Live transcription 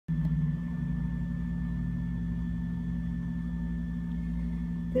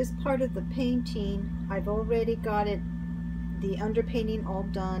This part of the painting, I've already got it, the underpainting all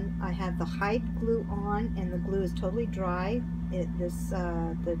done. I have the hide glue on, and the glue is totally dry.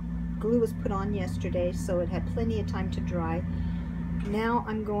 The glue was put on yesterday, so it had plenty of time to dry. Now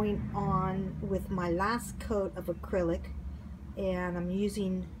I'm going on with my last coat of acrylic, and I'm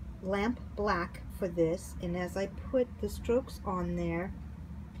using lamp black for this. And as I put the strokes on there,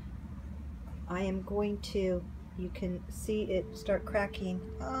 I am going to, you can see it start cracking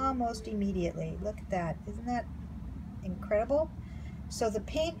almost immediately. Look at that. Isn't that incredible? So the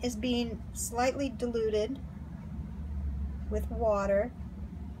paint is being slightly diluted with water,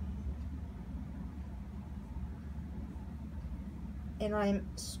 and I'm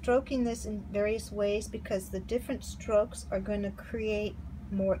stroking this in various ways because the different strokes are going to create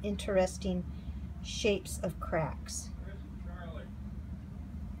more interesting shapes of cracks.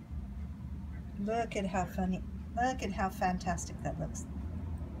 Look at how funny, look at how fantastic that looks.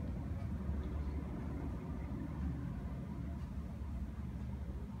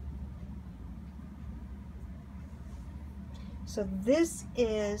 So this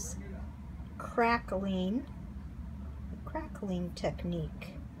is crackling, the crackling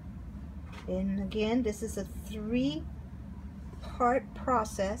technique. And again, this is a 3-part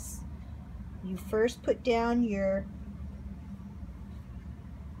process. You first put down your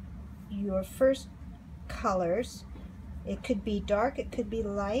first colors. It could be dark, it could be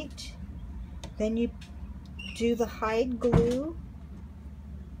light. Then you do the hide glue.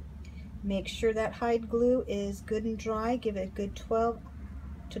 Make sure that hide glue is good and dry. Give it a good 12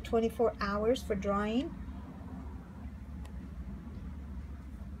 to 24 hours for drying.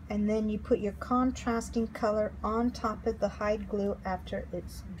 And then you put your contrasting color on top of the hide glue after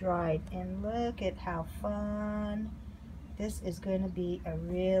it's dried. And look at how fun. This is going to be a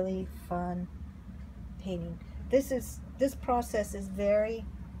really fun painting. This process is very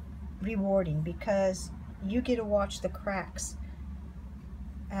rewarding because you get to watch the cracks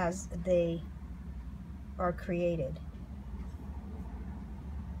as they are created.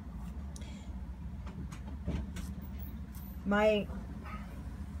 My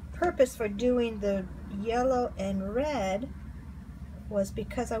purpose for doing the yellow and red was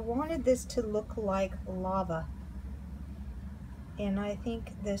because I wanted this to look like lava, and I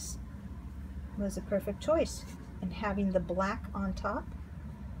think this was a perfect choice. And having the black on top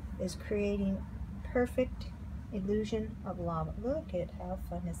is creating perfect illusion of lava. Look at how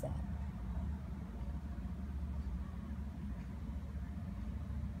fun is that.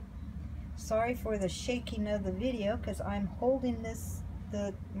 Sorry for the shaking of the video because I'm holding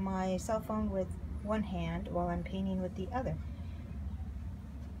my cell phone with one hand while I'm painting with the other.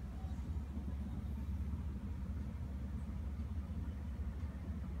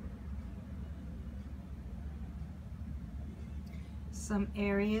 Some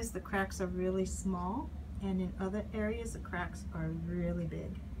areas the cracks are really small, and in other areas the cracks are really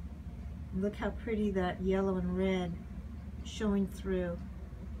big. Look how pretty that yellow and red showing through.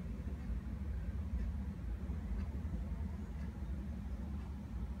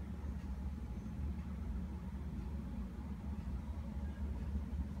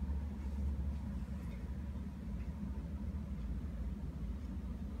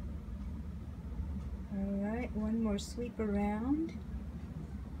 Alright, one more sweep around.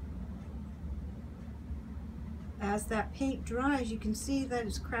 As that paint dries, you can see that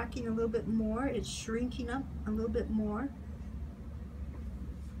it's cracking a little bit more. It's shrinking up a little bit more.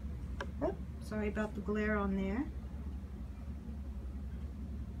 Oh, sorry about the glare on there.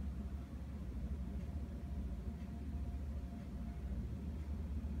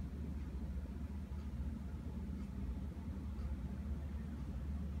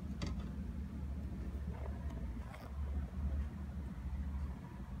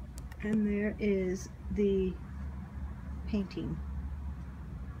 And there is the painting.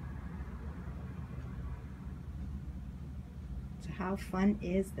 So how fun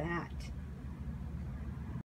is that?